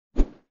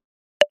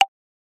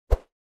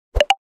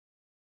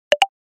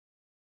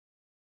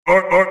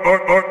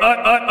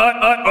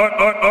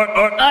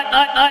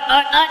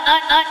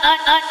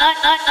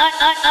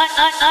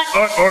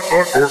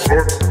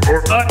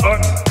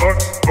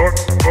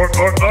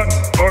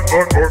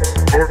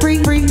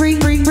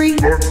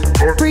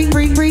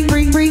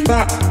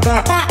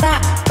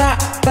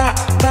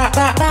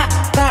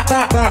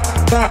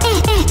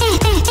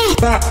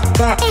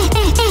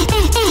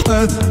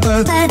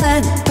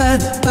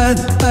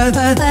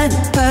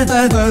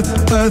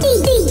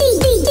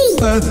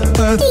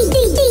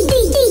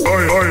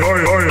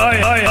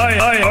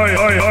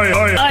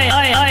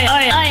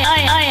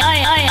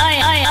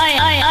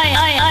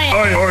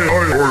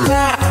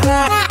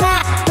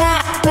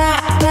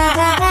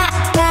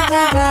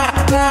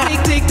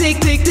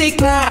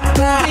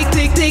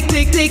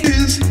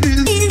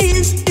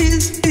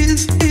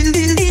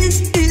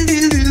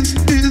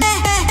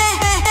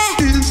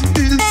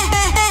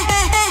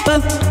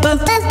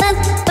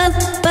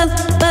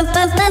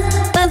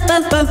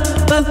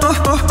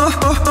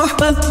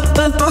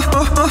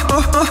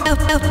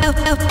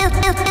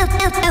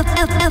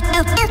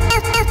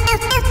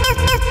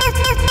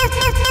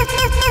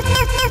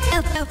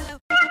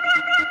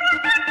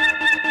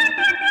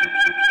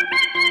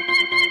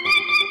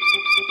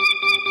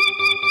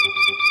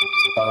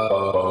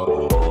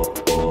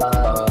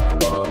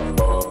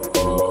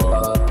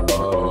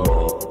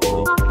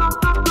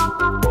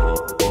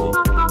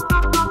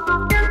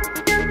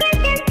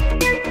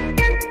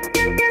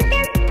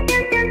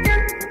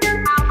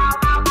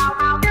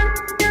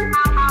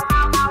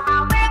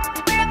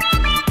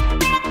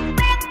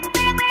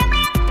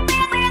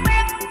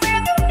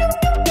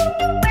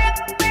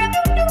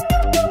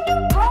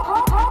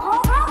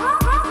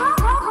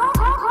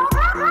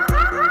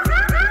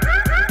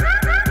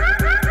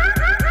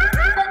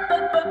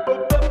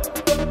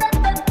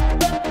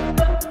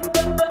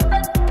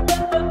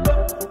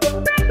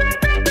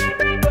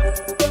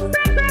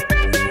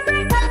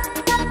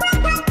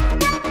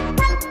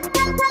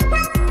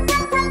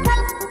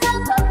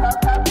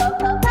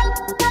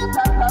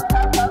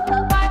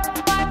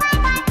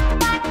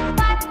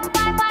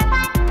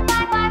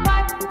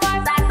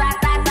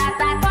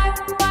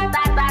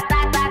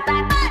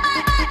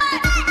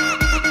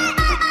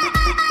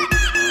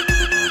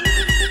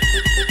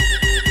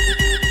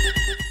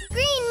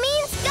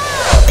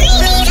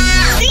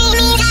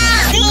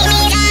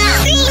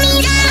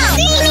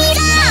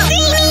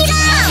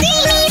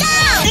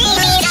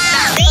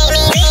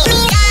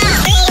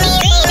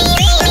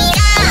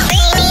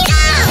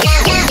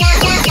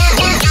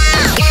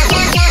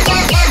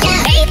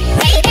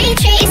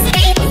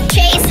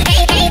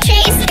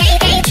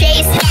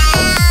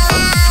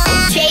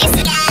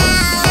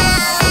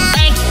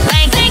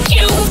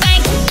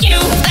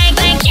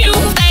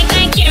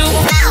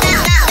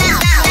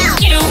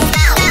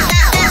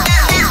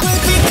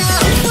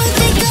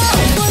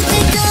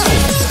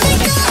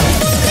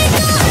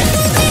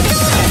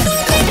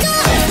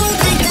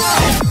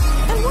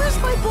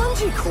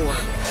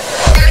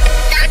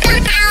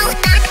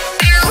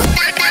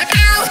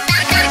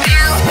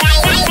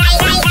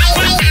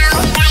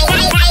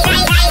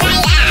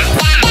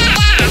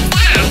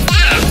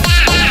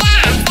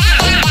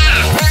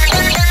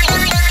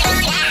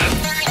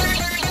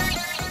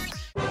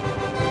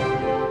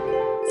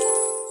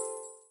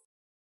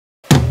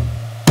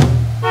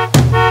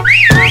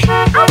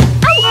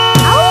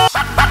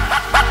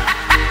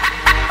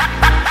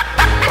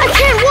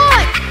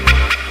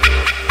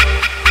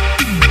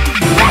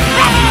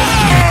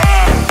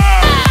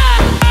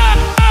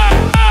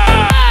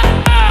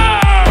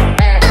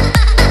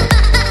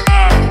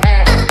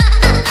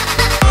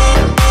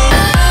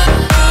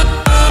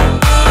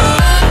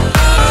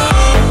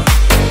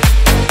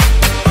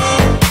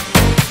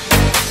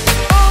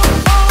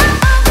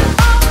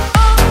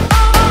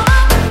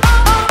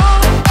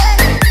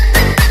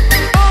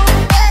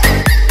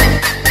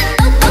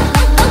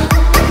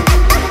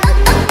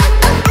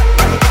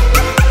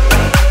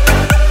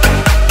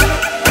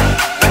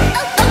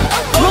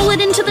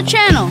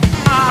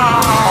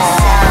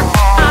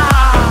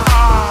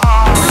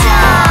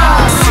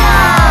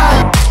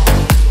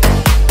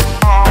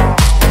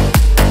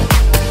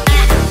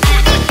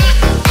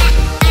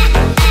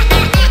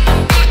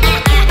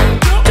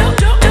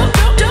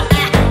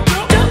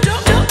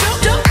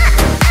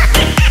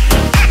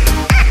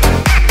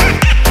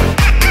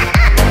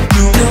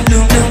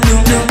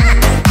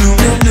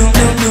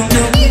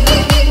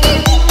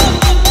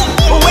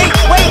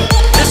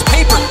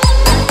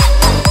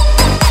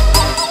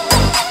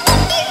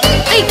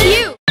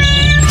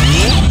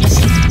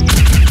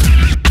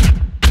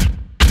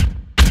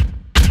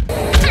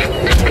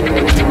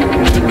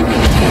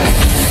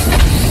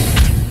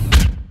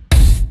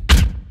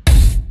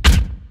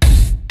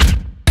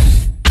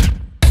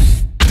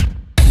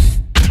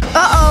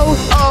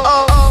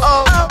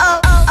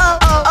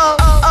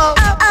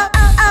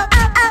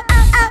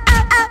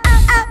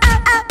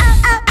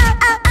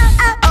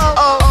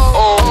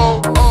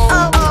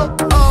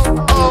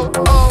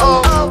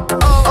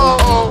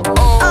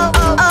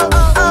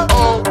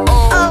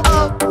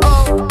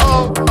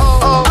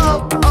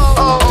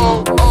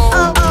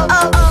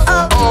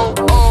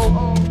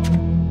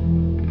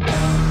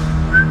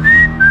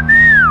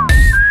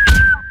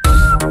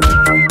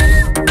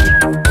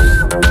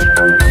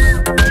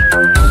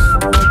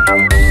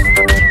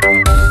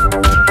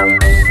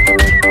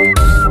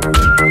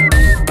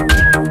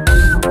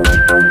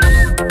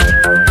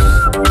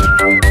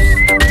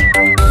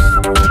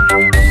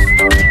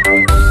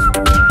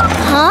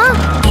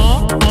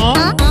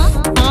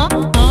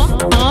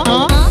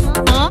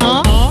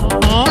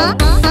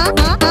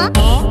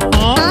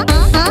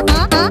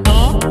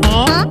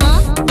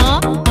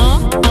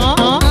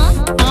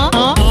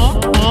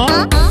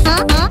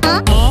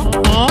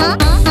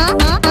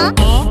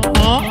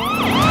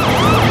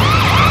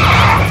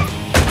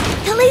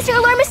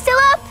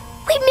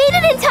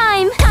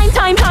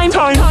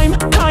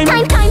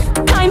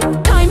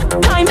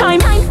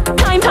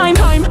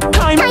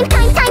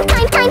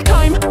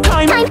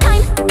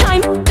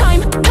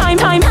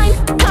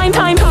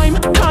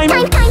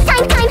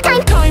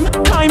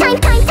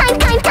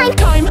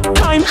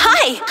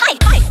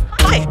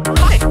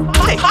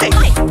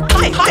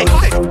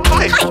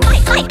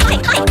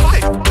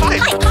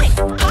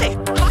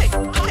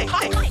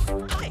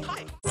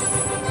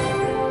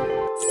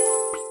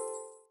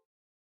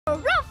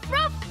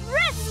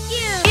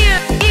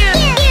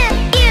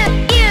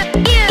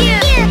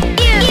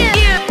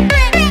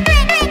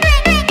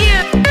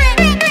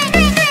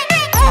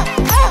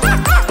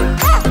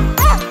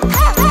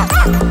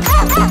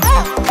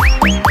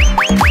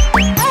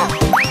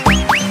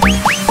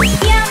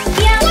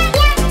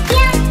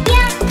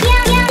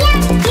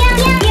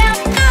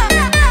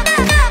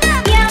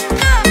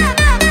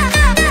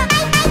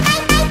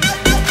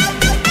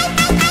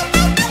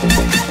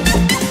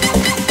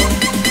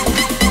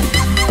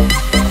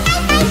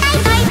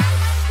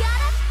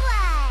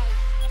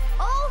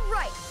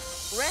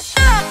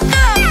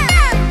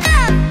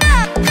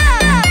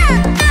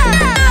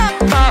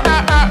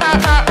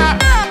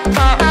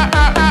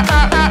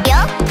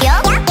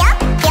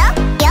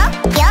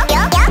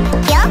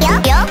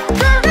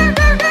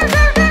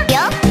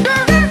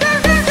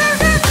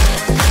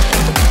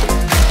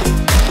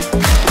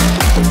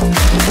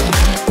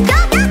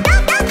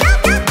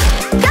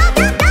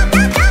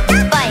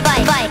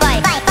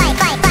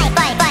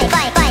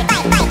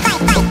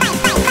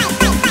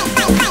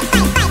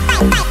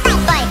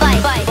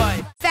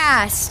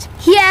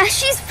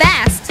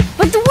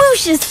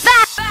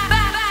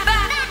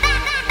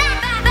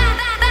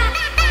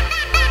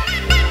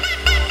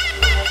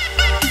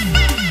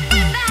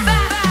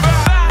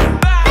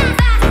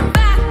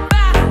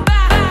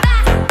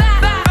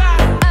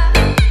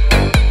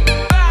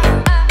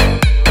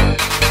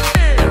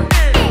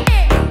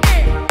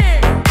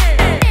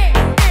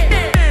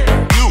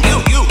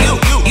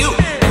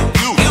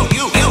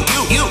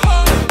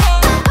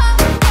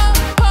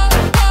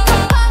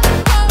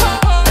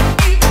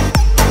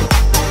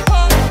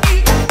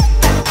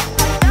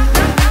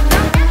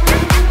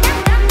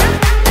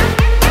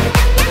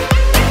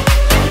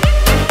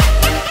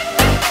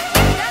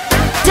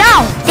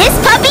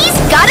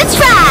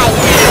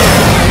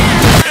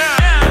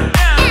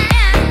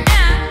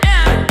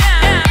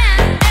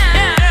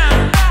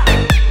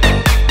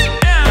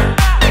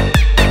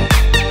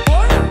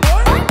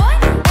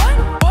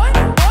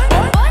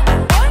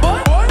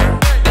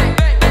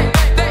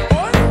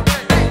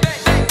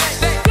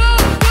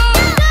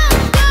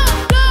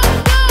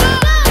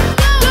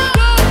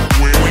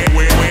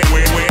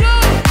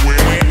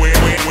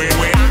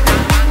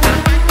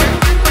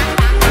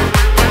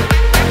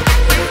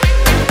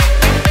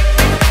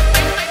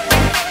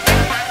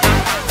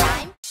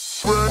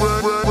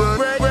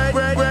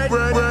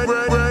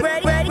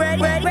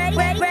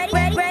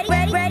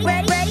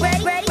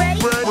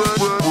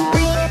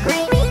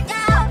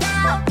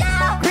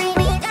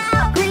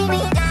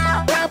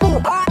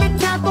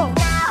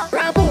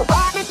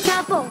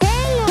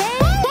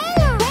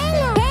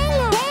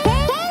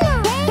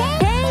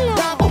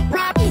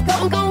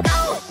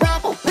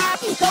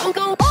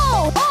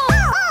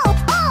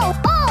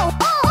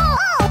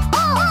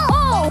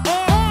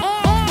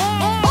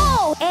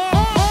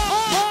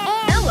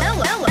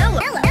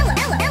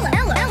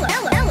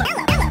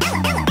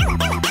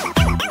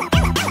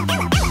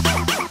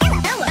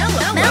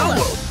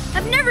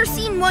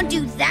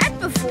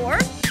before.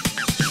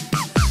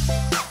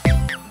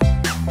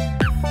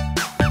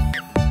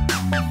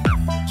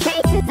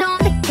 Chases on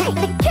the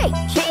cake,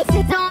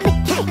 chases on the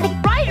cake.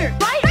 Ryder,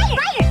 Ryder,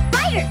 Ryder,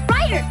 Ryder,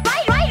 Ryder,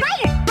 Ryder,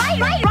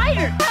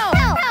 Ryder, Ryder,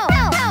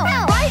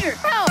 Ryder.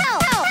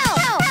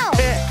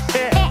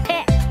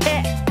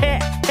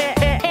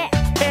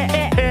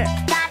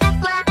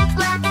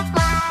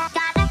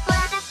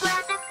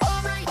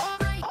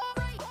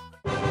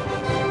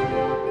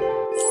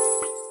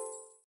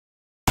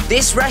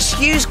 This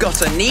rescue's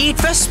got a need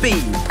for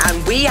speed,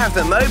 and we have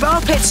the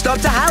mobile pit stop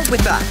to help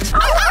with that.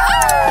 All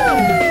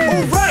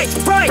right,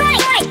 right,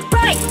 right,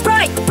 right,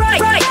 right,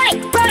 right, right,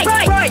 right,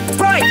 right,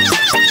 right,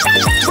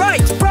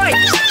 right, right,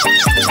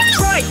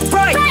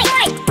 right, right,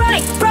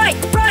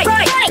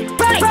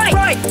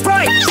 right,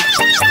 right,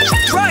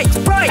 right,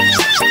 right.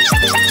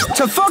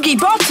 To foggy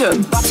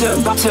bottom. Butter,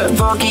 butter,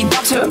 foggy,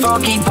 butter,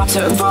 foggy,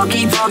 butter,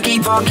 foggy, foggy,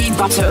 foggy,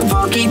 butter,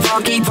 foggy,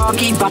 foggy,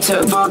 foggy,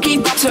 butter, foggy,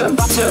 butter,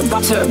 butter,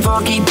 butter,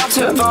 foggy,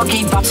 butter,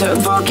 foggy, butter,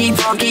 foggy,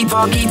 foggy,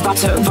 foggy,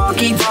 butter,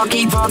 foggy,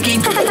 foggy, foggy.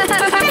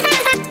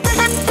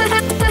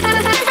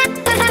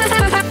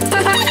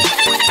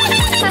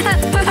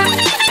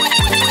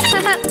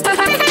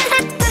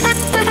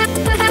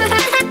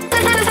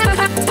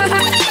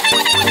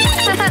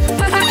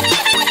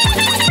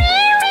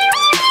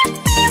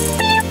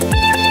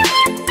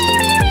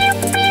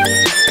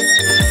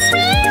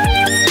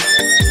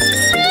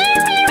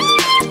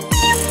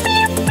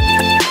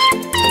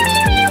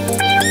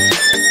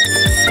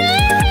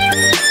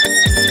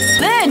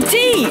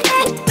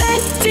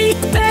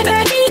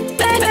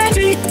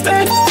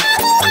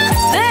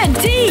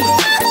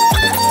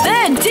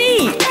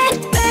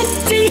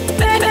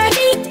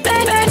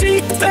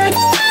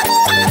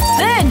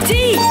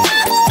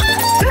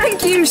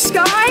 Thank you,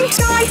 Skye.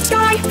 Skye,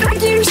 Skye.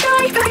 Thank you,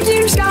 Skye. Thank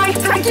you, Skye.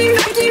 Thank you,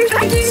 thank you,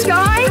 thank you,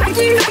 Skye. Thank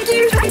you, thank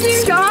you, thank you,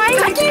 Skye.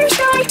 Thank you,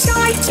 Skye,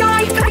 Skye,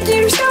 Skye. Thank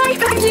you, Skye.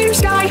 Thank you,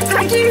 Skye.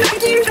 Thank you,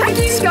 thank you, thank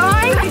you,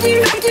 Skye. Thank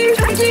you, thank you,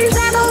 thank you.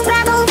 Rattle,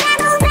 rattle,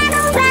 rattle,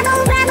 rattle, rattle,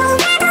 rattle, rattle,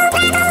 rattle,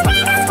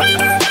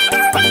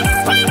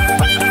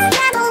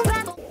 rattle,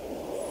 rattle.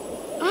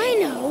 I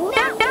know.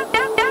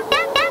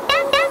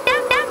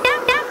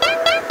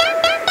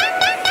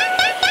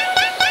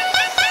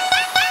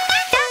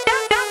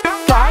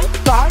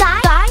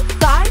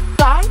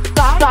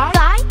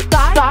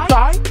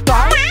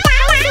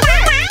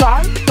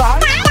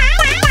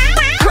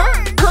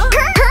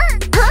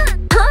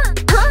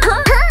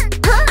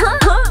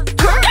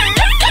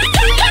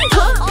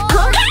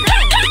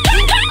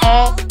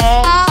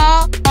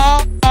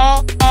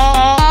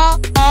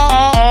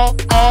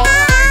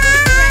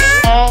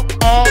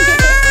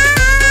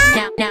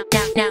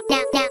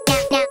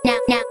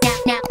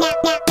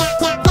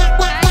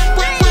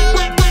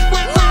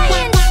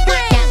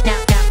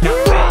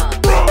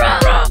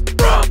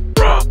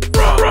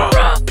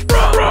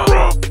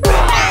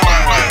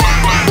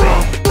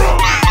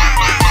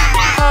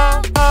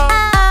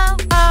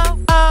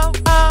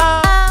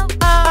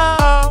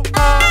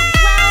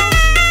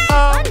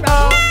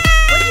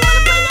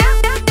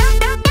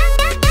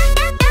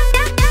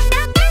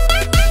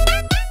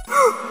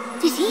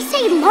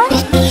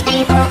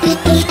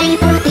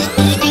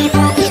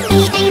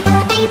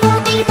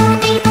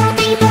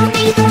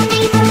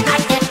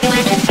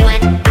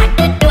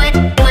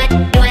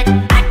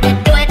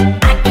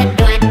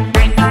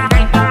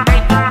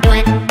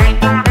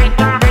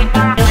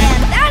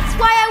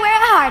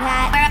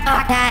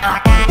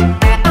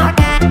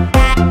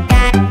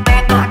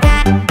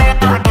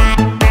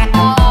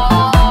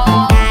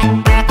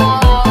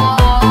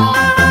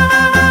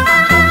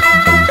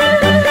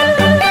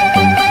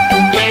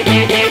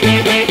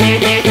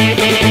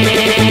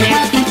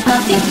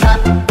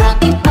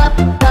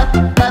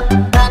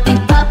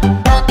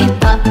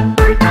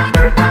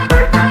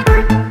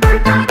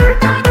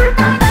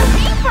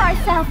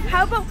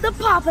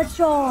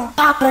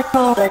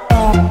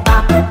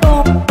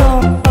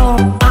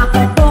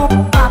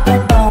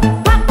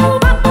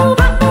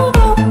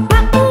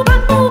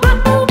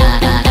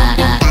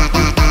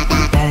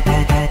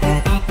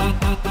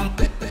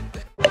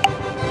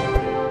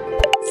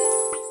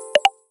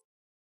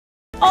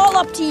 All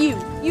up to you.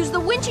 Use the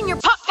winch in your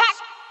pop pack.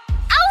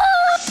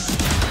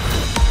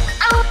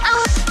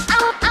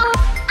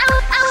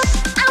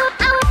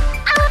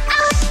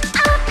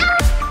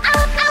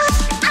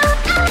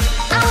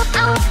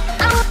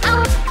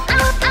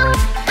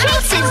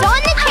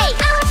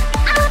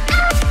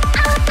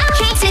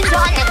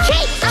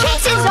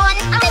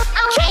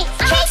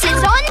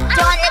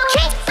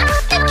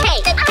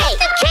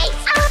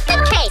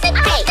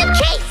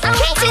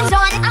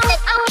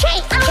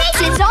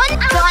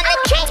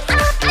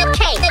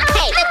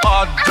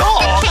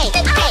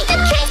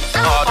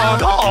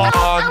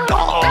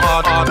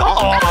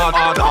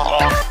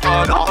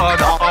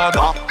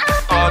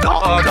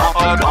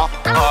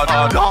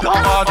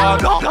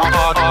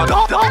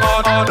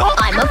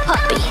 I'm a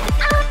puppy.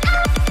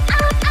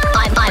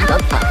 I'm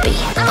a puppy.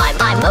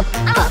 I'm a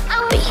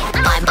puppy.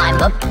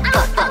 I'm a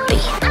puppy.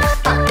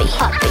 Puppy,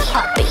 puppy,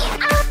 puppy.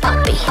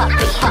 Puppy,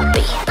 puppy,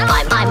 puppy.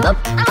 I'm a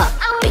puppy.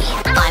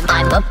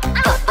 I'm a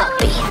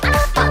puppy,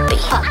 puppy,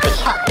 puppy,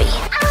 puppy.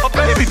 A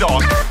baby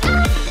dog.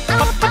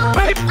 A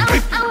baby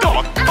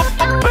dog. A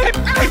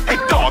baby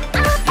dog.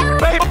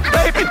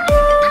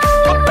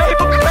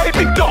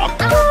 Baby dog.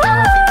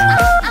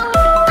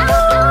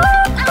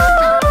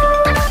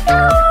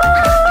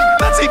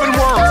 That's even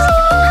worse.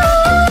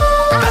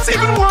 That's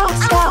even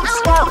worse.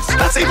 Worse.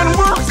 That's even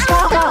worse.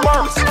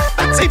 Worse.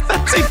 That's even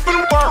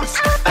worse.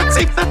 That's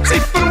even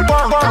worse.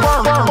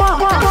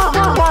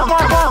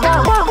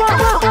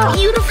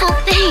 Beautiful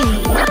thing.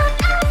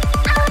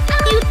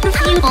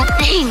 Beautiful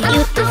thing.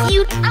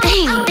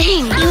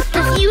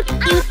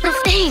 Beautiful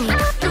thing.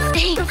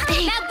 Beautiful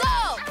thing. Now go.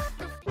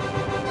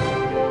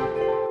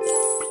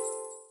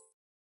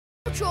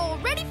 Patrol,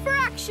 ready for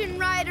action,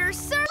 Ryder,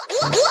 sir.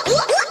 Ryder,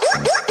 sir.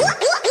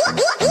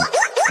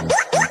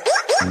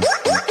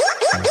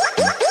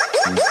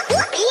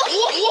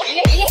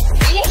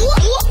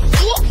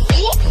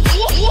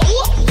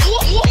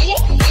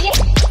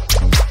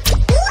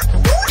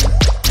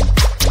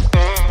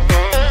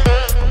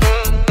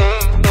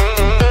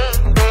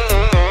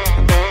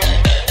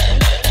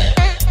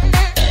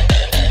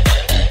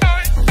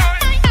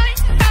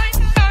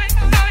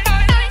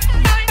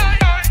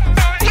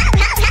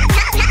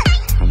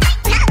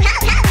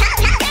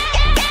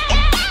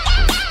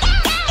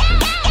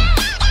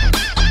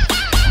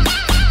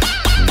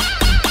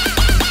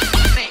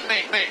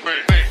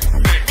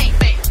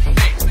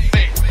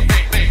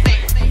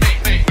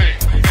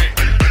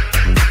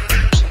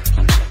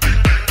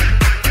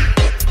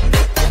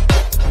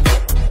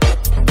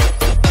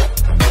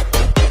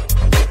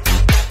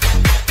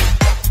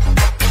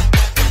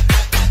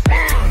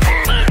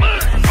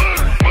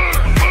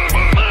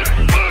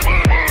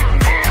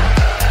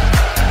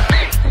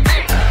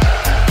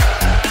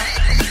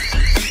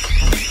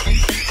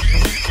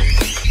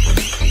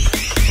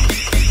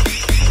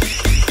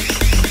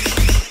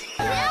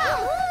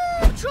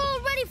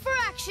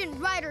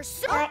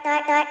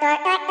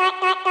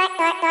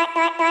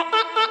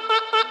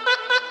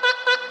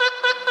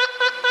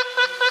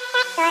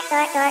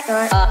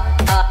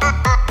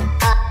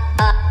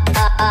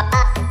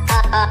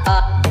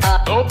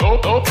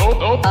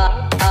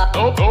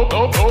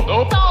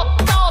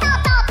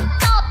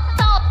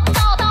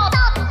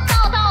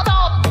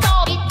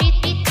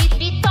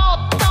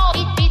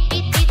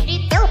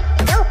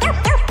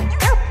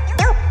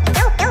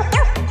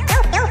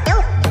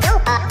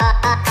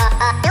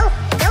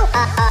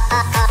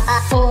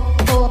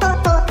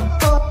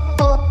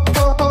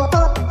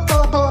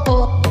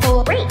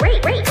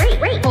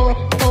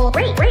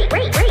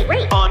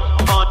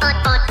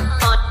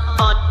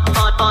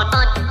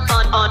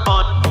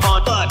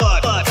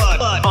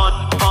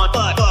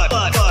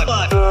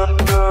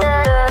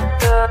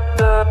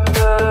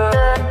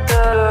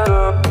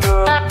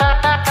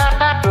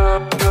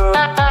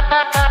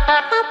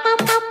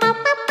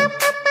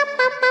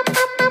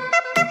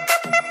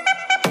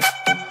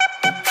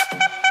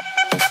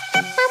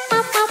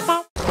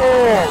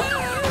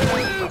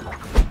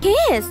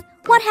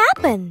 What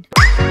happened?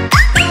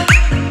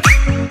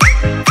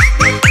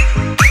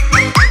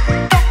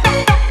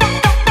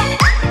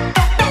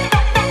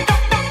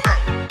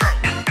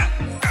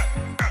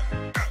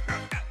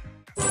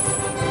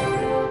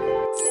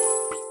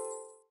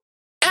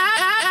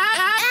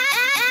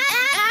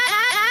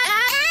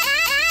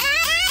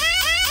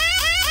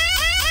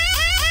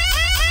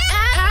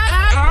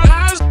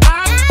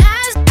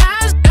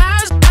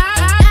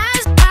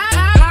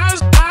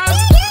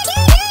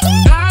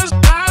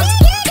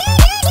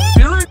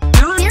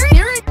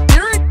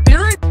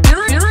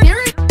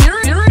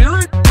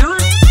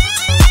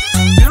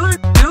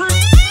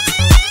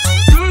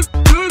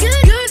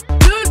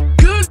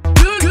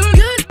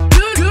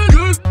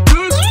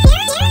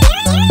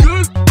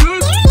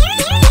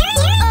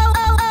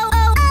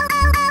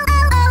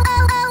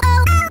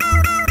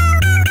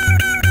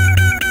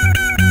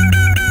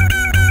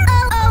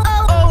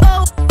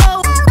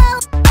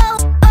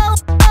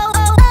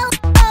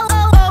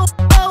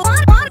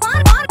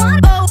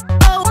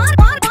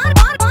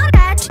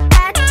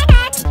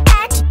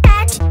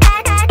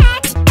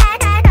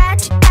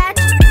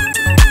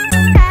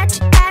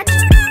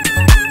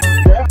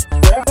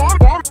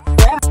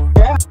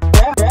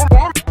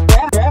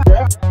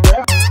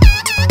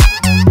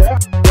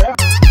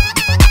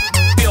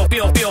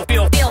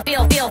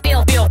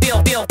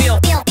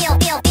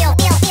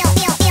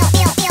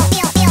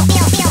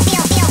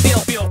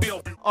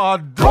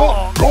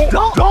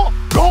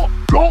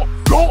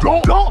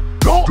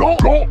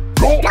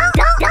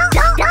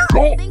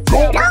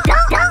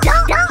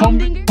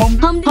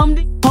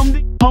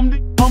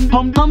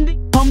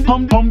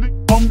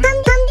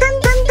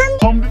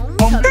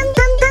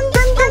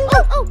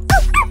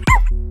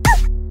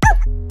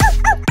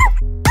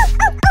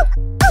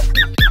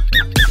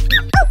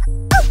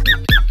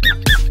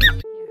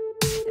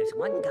 There's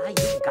one guy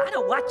you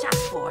gotta watch out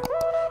for.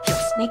 He'll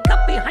sneak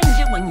up behind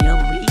you when you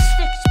least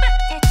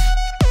expect it.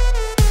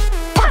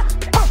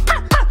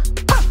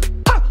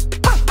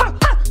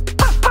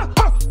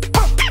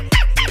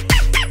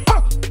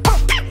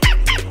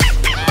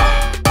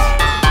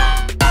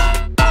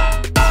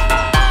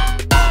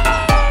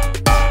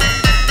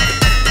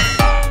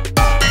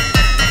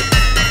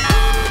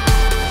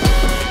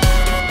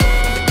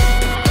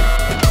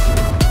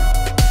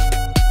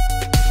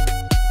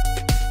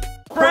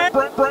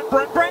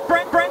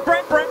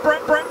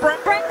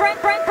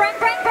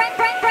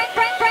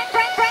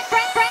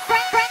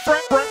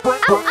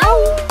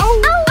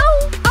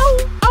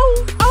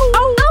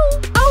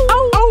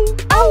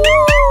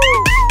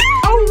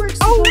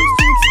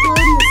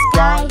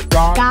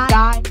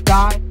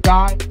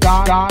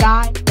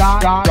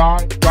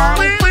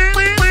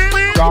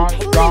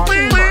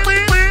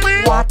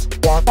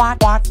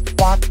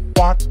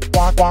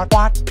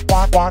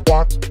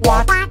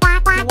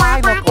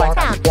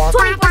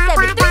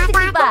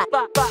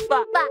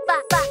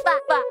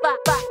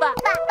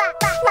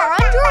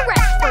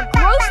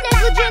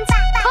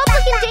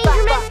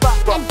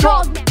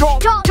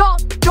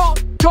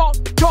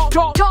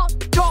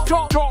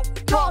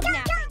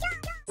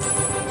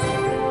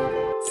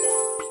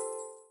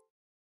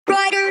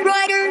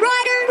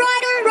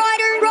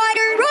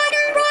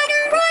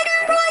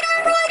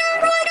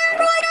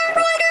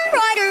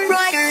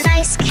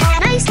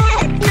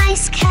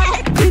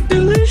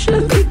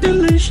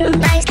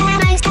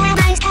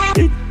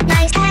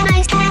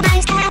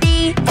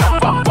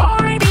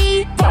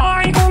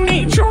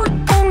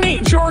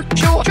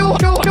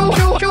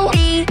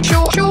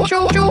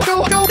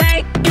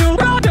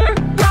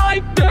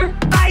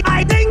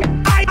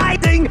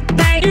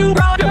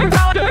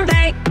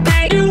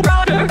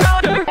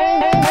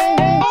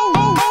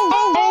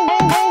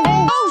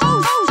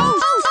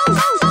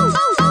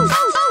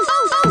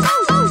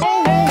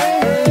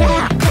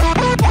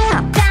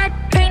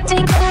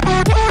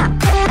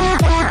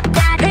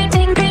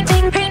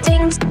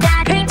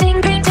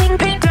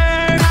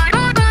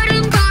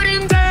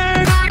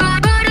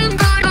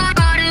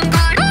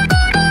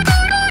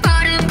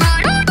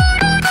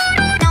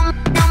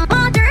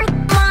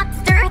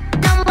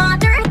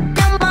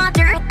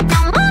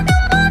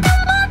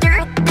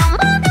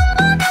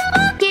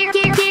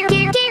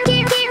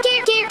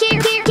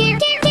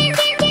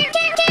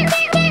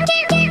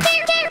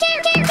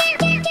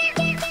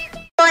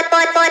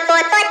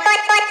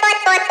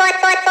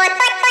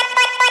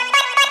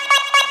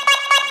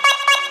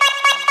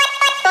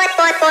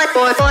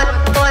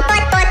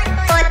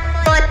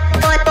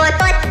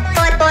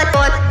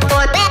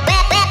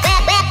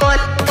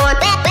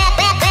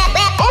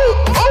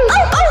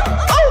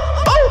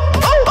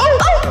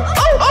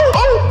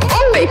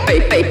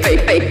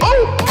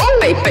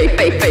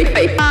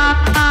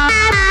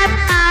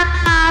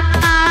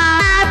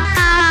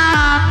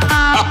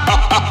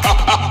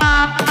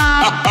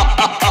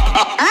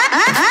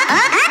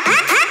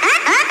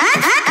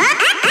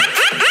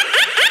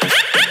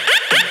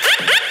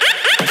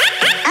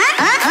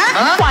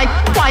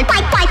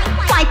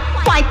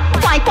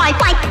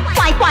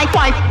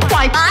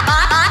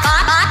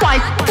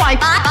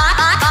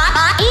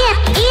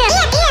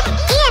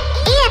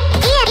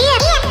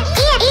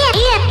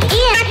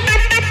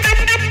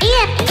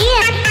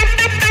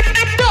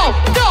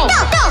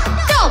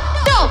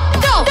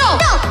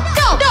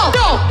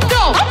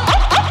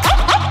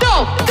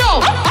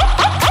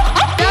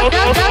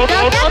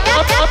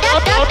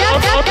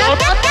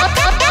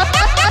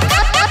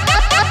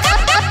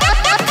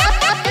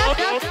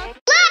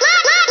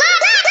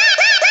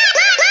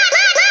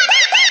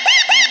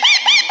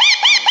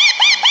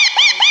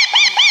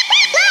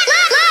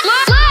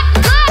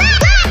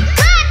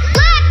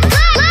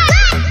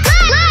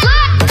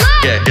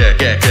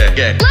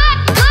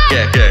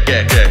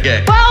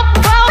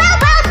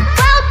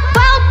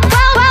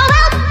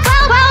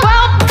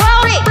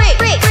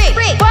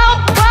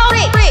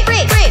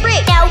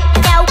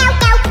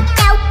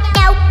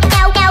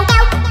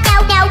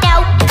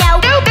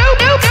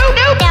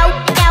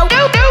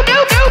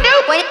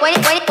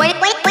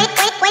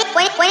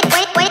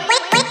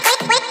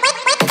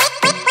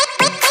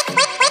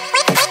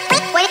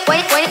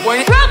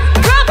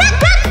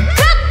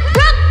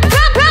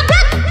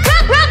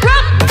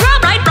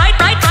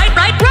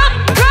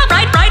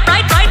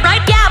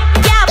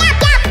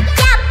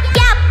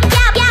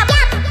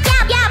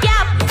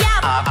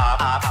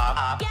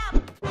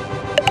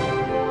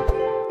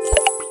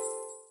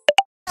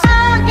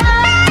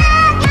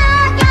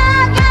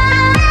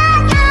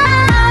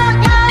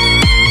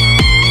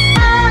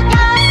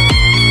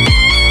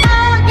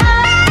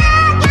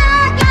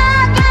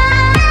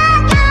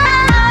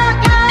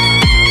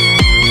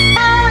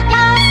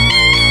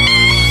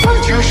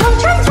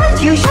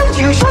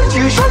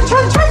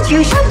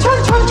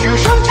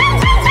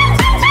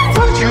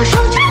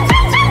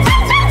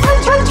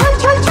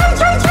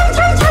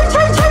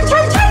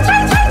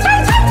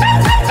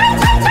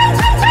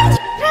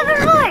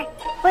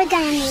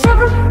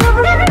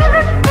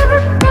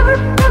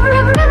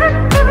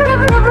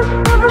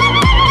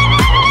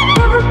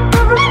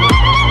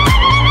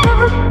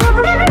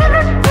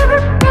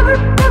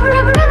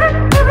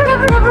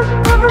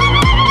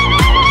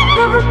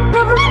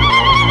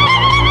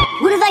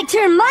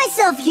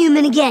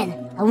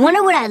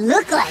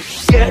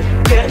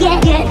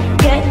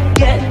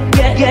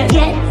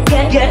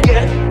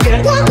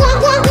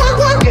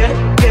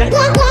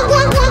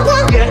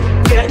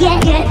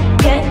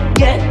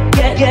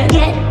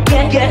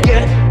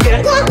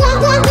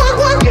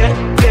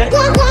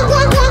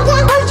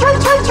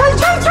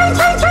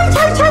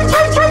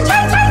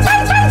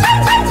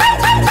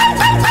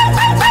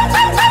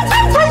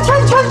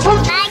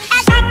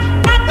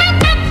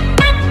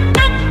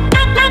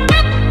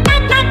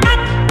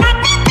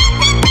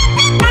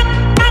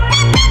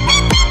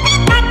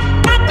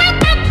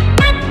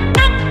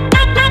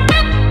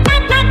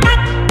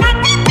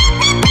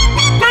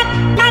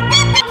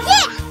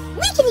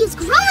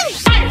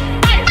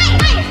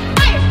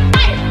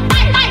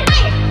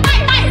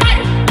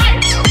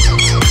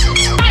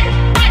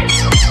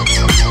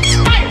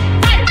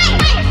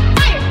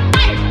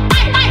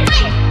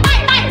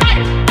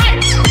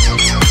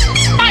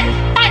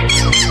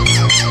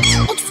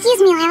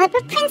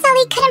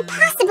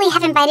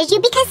 invited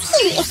you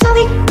because he is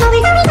going, going,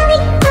 going,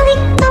 going,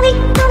 going, going,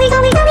 going,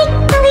 going, going,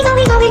 going, going,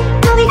 going,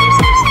 going,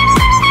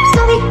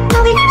 going,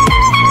 going, going,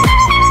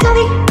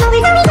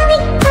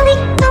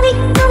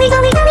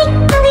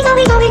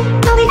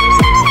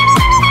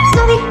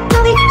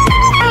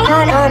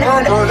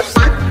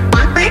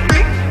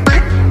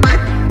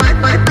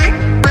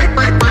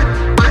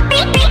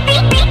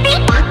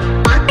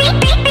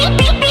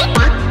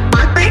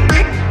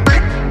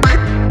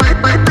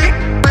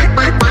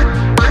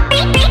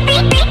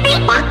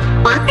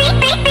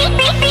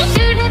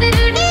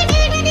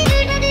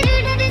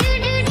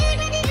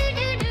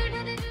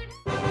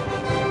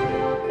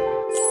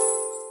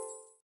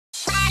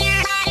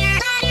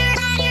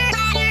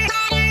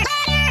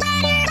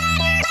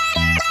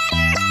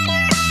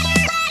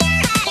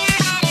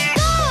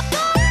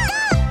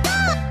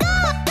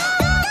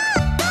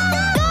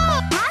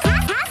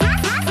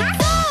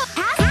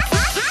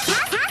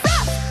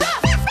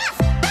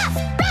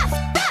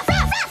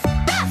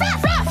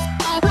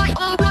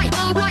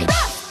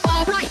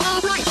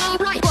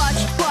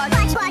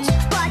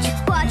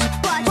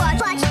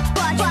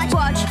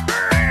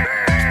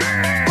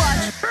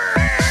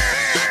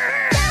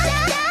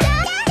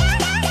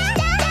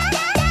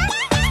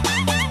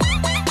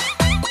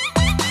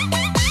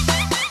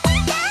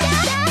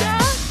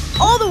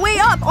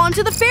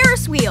 onto the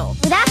Ferris wheel.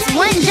 That's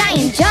one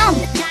giant jump.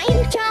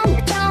 Giant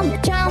jump,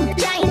 jump, jump,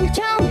 giant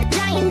jump,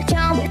 giant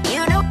jump.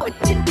 You know what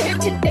to do,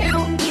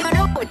 You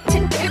know what to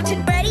do,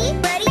 Ready,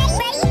 ready,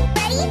 ready,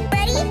 ready,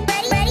 ready, ready,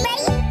 ready,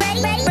 ready,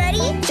 ready,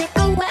 ready.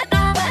 Chickle wet,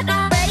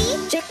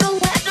 ready, chickle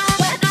wet,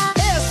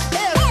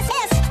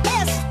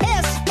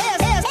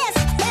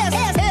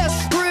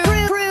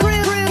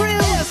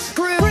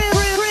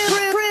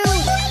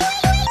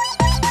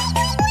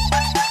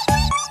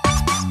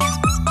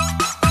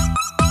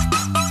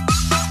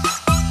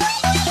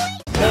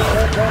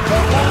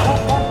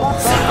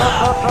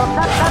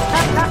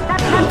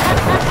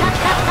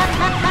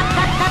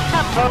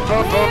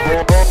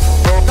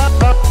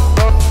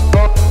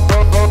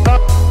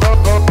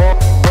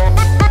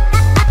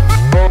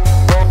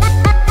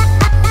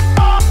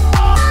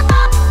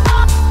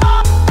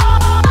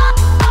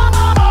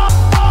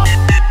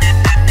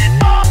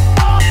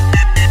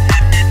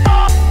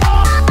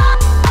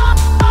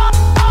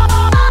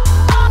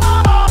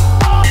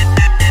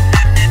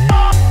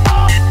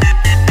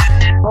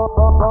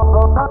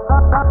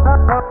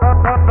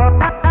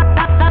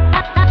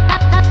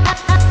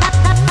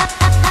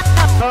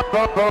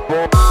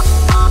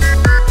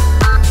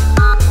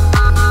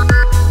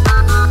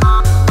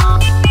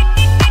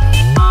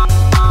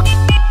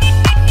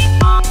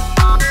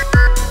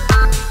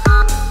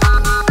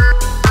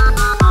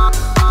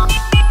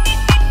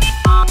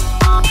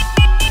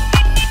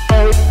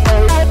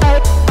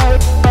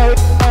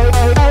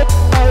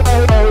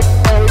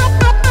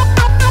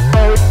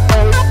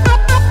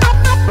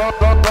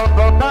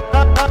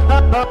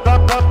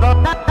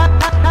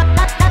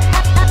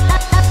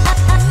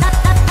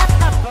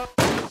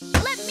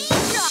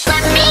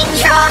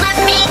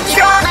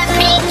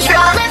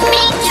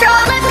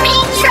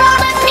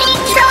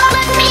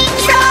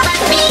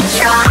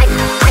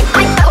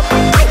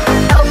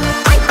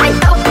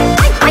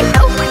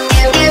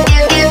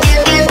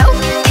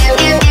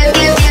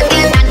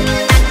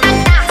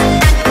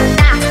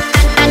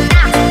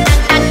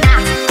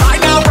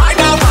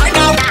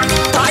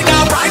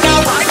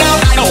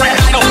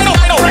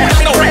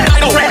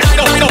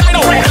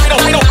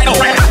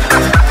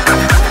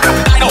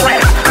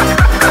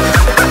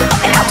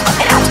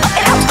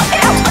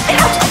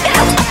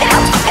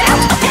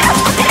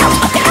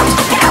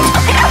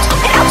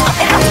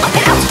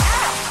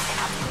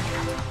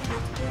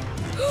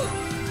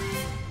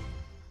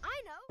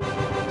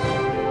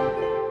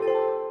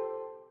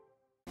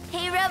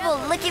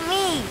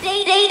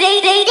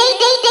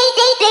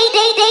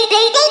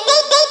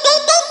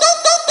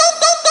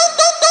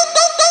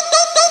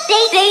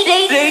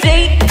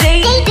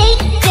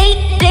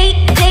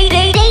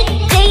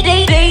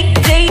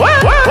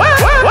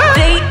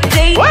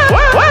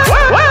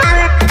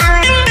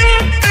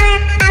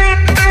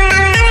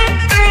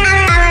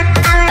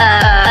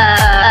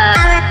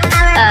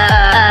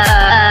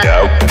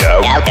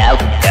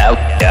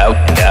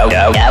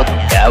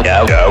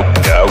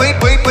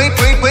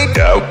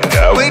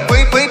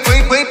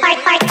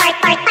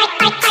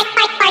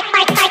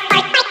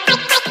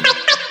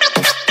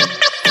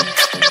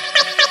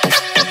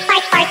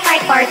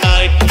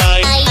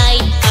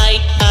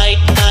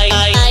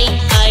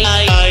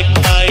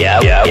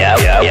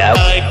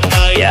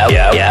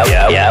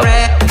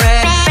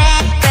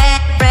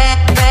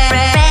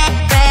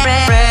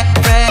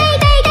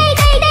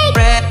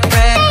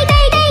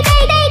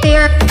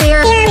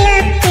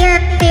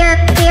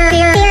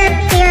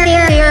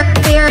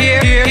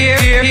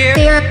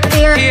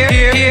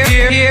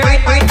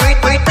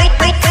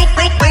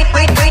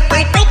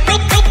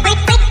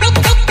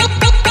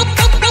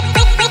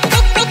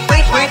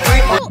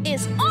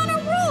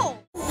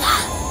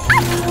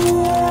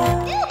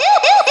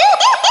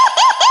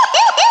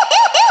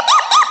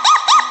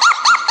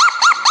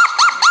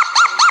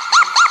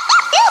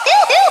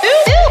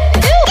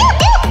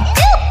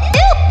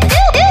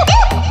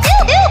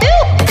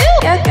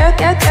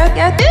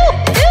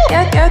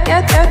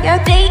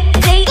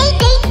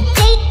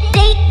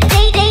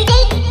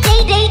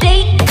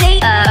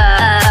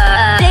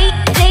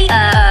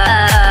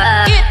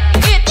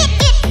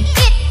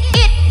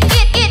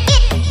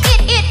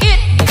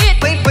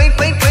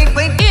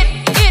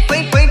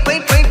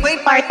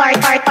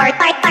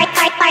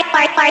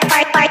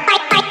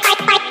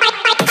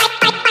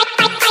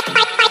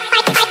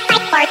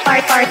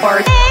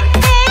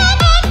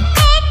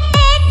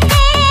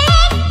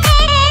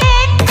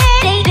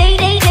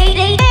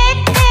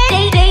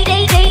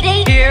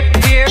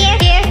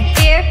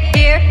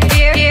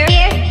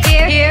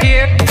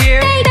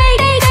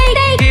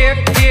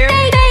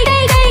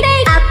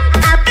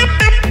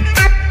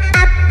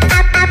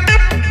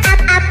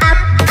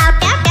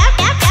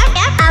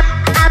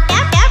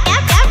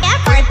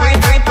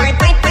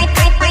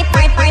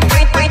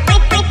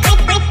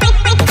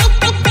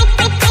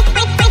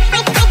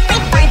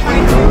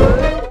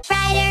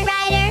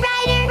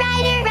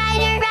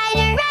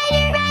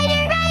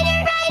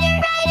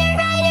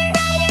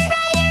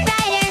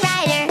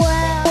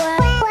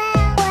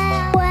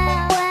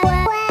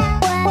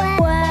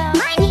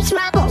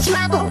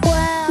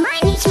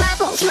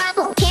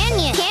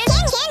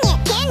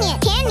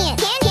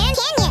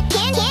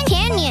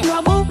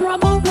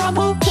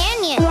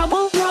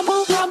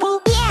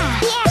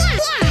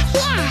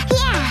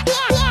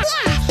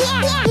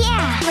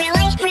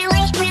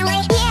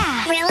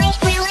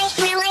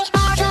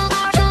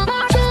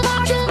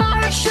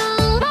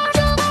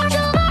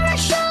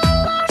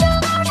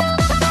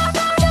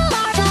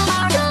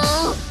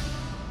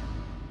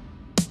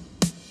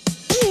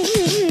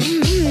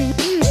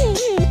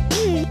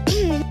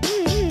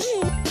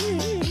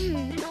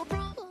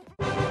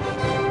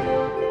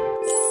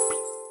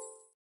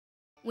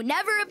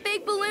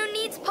 balloon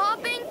needs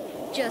popping,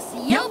 just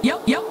yelp.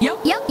 Yep, yep, yep,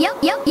 yep, Yep, yep,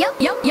 yep, yep,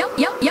 yep,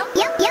 yep, yep, yep. yep, yep,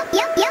 yep, yep, yep, yep,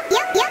 yep,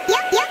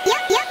 yep, yep,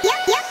 yep,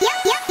 yep, yep, yep, yep, yep,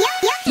 yep, yep,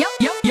 Yep,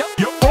 yep,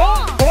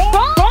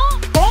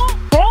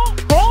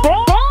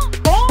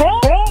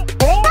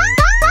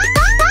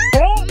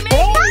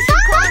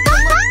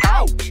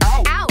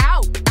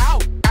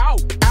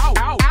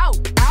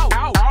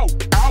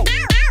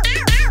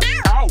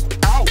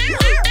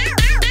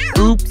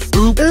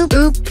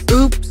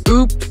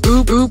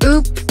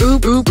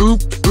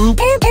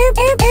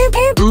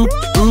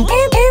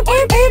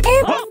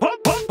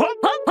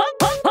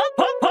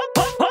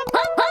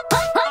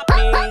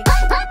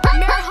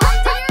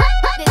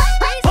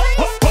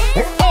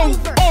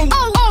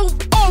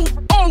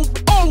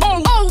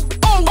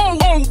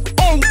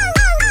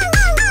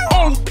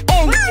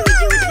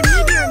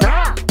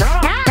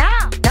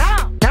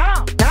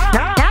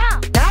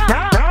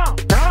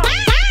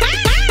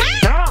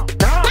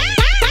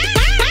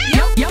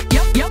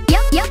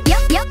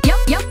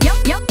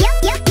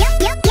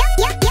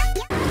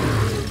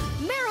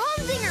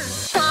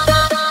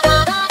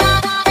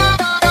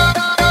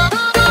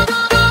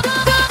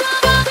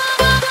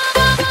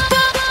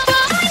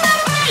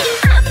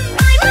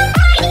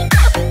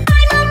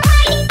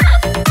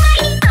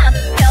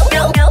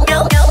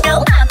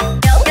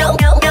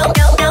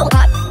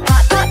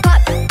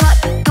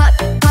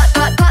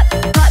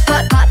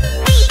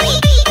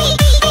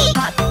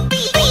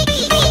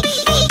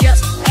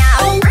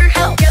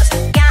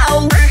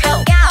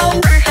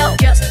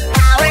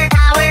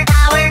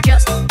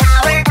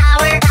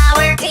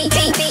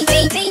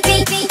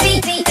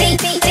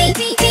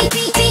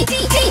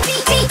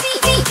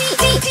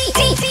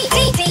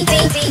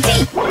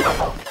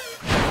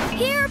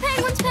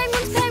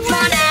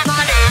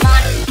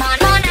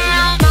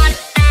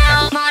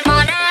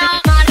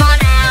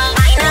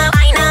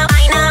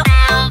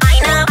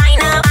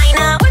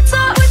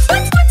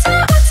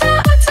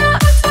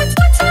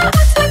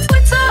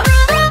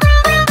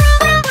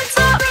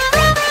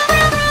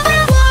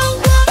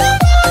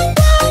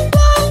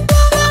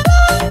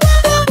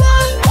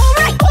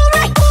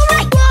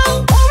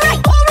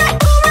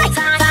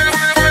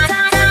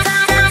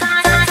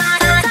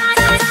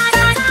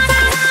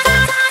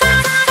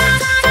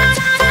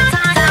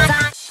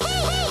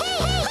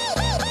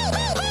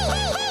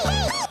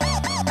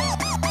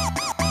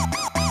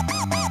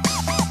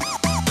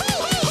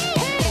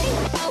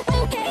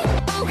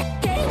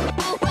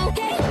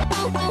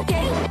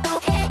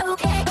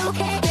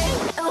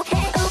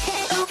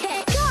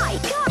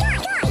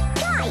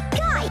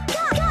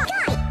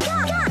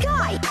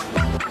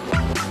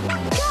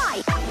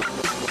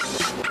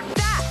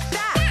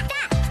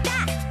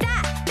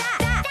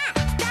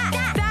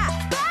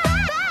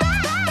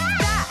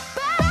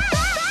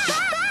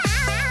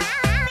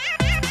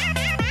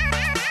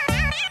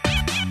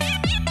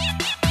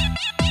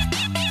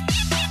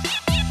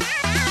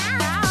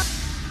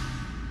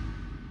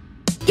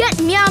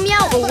 Meow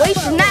meow away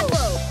from that.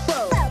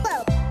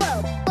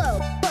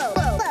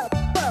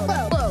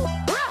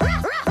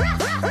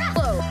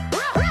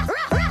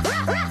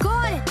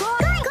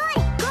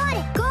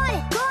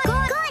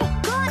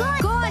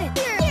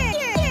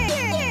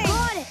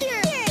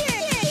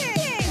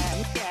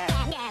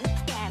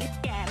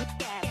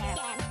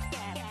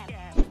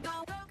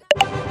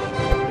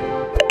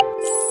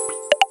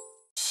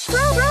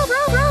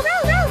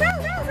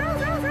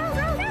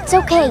 It's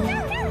okay.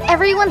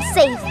 Everyone's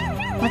safe.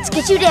 Let's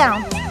get you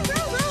down.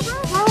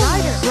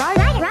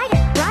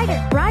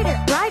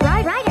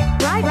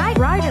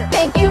 Ryder.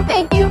 Thank you.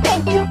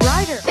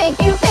 Ryder.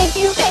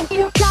 Thank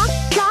you. Chalk.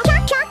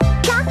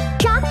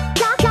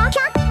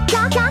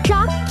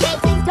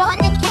 Casey's on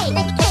the cake.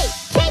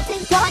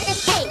 Casey's on the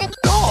cake.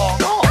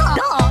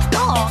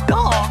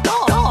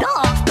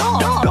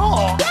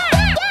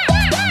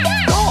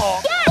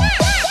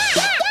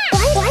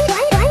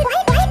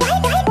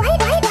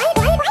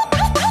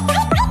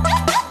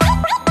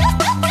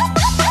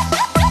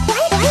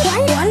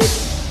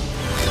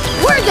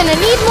 We're gonna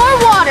need more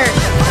water.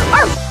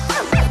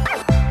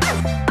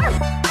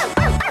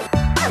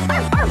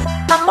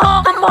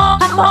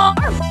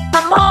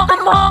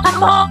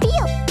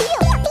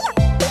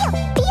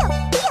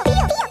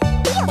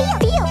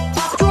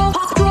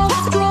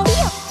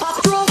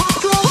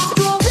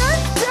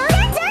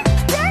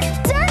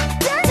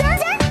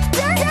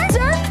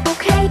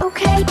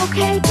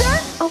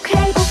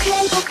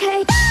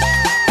 Okay.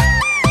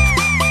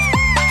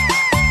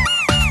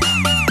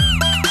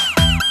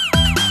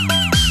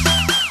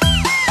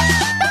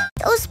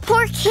 Those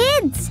poor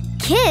kids.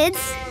 Kids?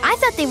 I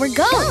thought they were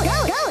ghosts.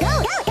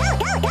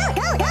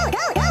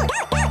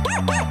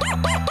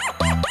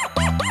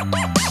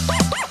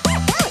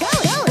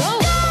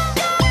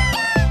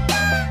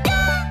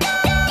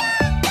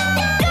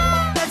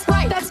 That's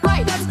right.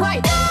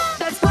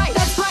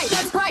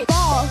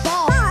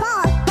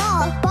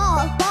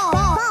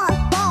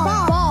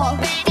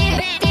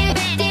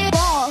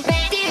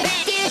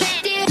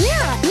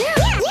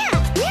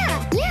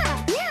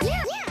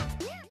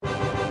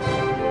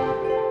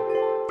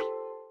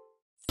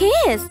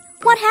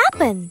 What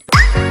happened?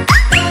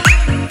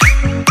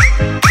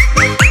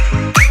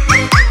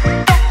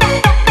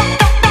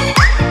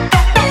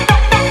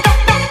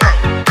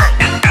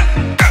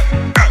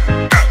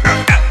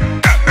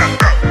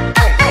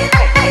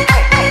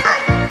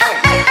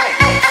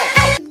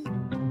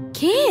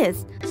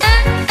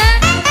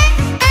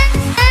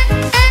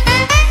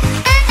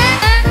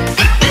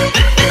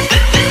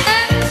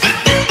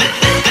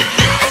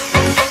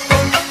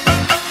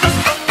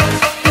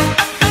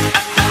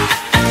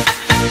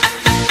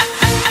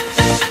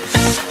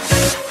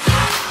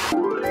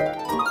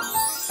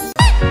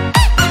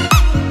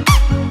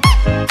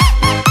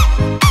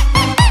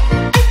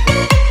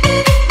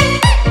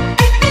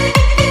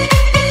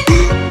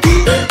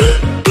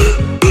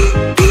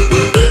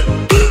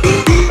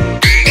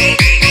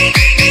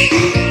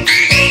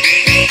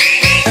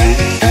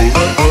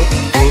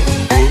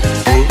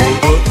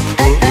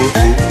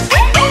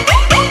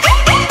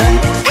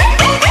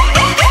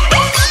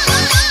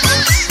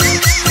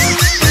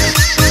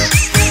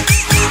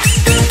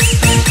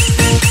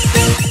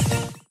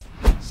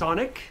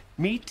 Sonic,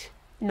 meet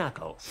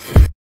Knuckles.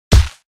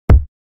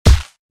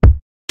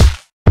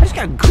 I just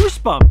got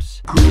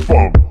goosebumps.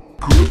 Goosebump,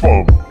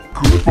 goosebump,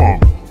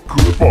 goosebump,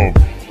 goosebump,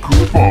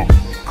 goosebump,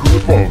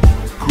 goosebump,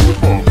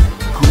 goosebump,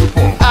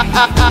 goosebump.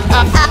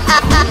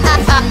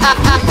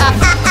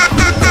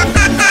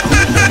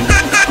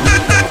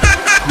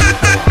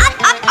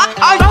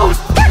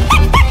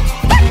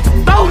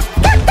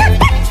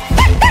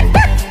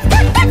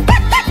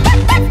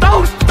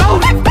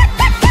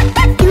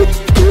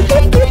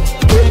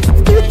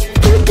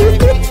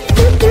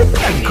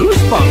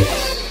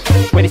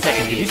 Goosebumps. Wait a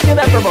second, did you steal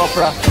that from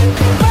Oprah?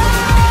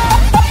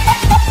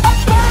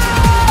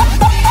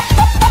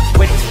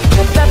 Wait,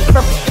 is that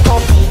from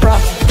Oprah?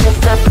 Is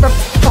that from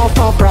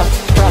Oprah?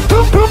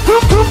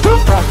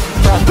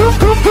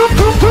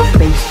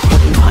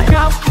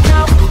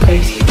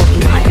 Bass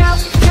fucking high.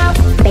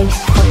 Bass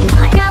fucking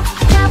high. Bass fucking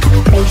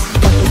high. Bass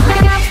fucking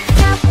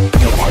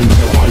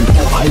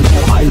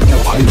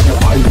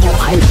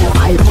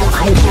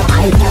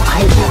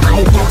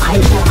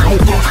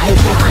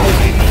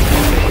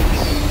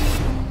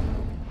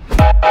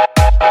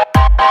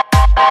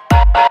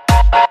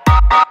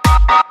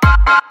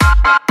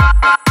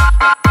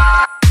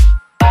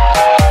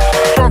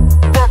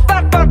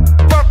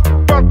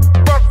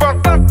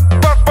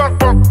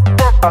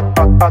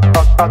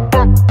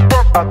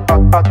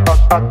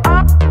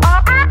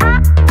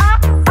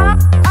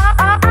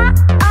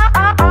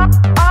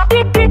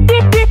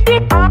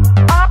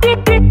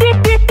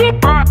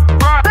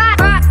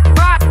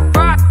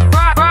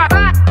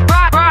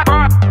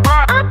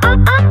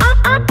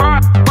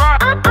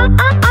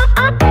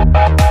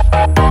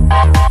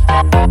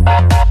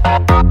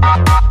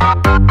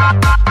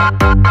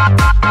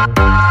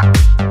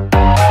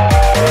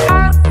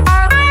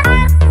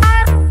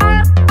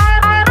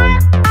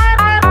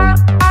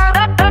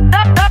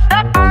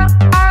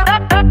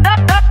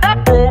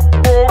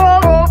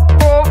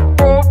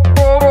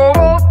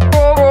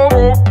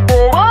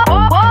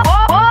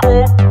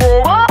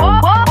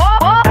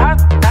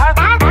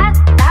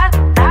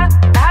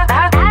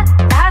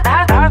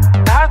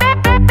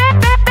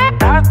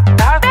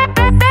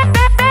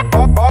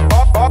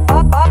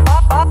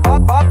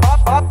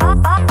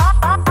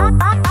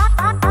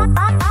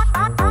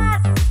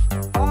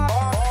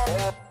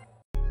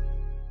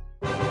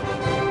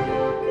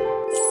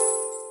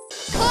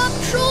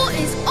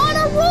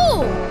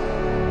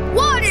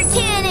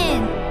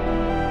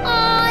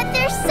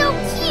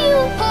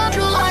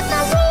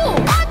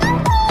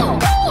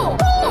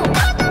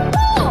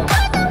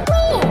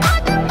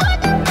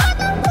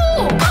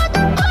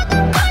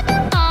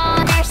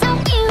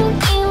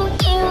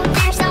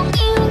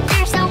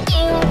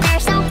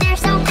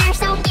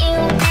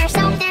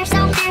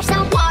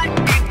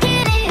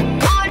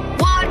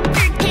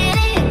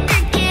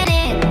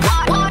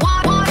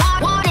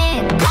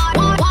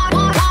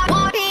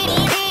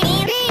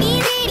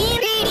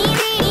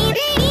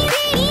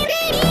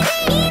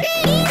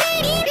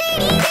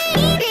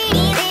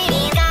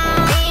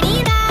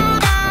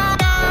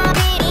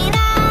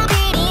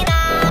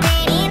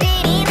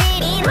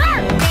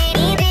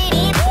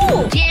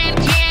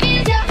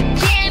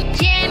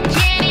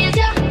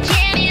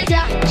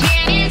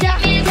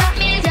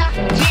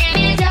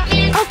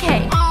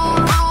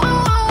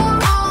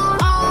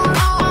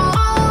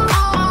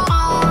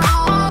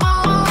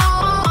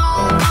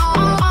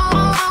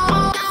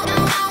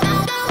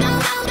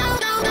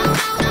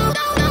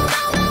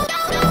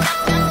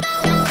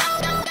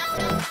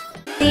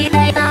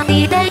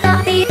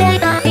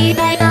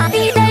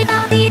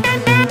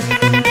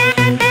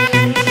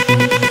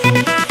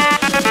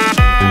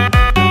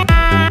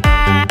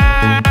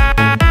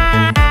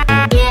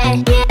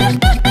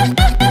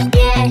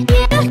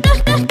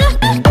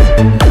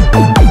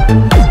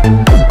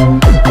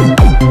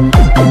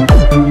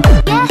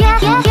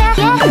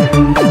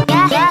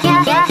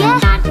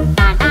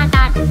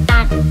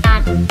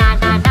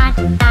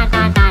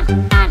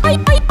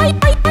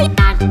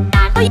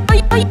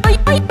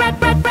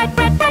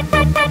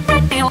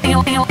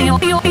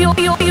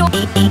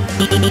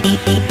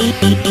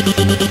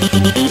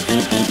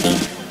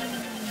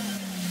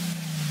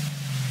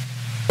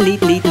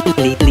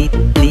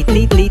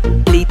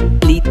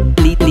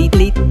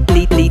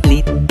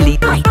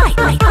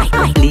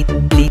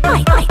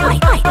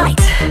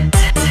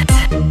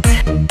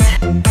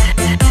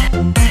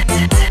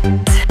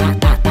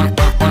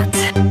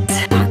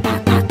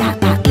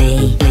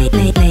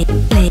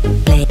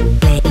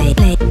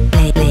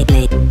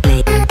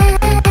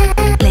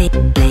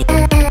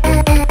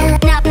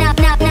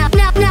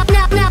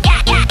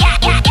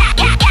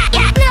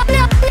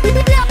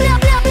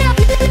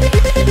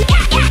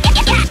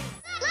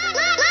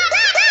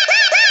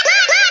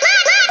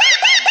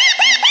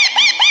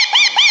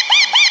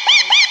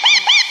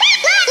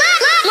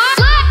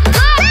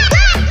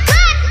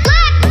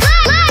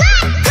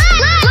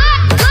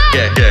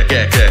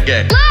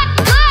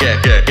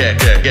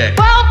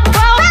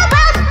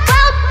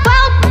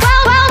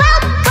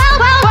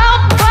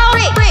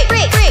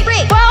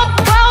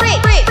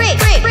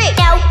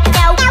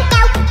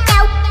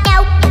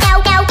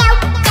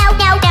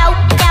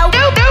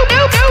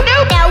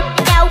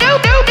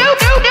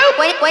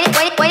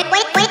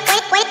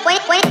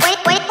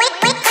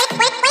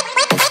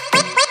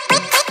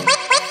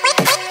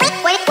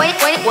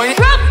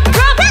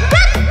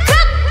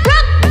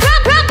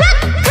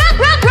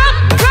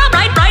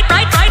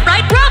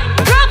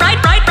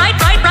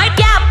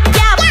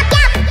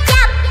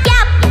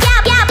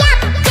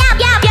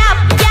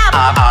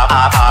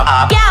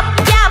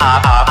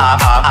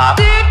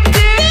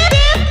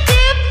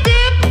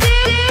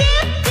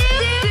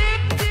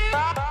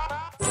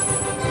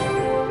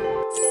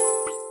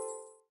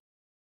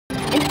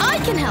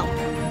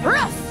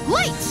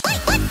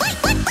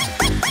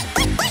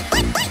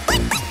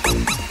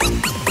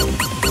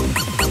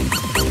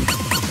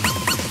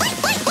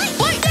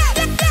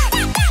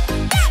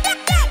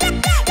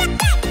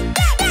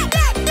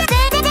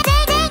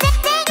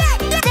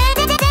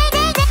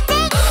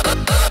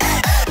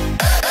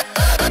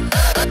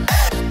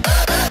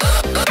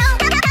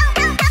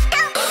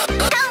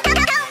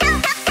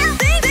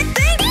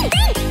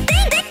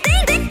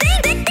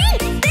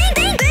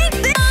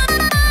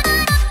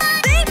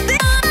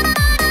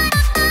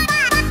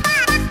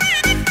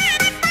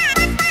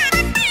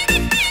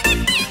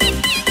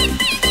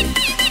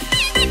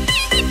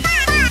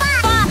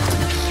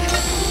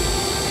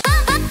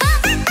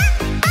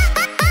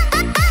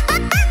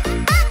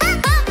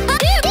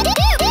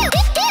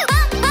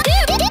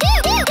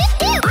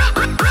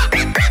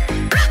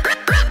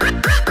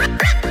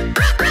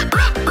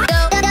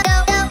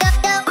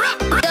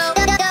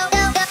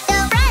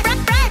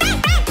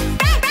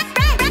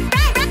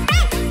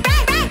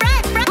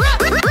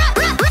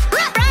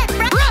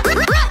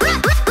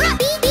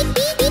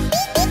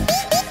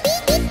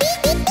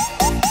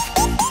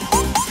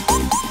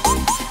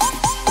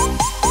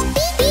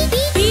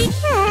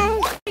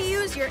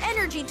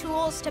technology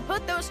tools to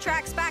put those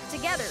tracks back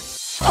together.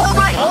 All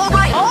right, all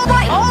right, all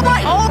right, all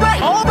right, all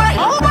right, all right,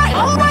 all right,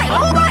 all right, all right,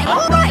 all right,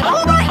 all right,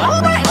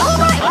 all right, all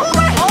right, all right.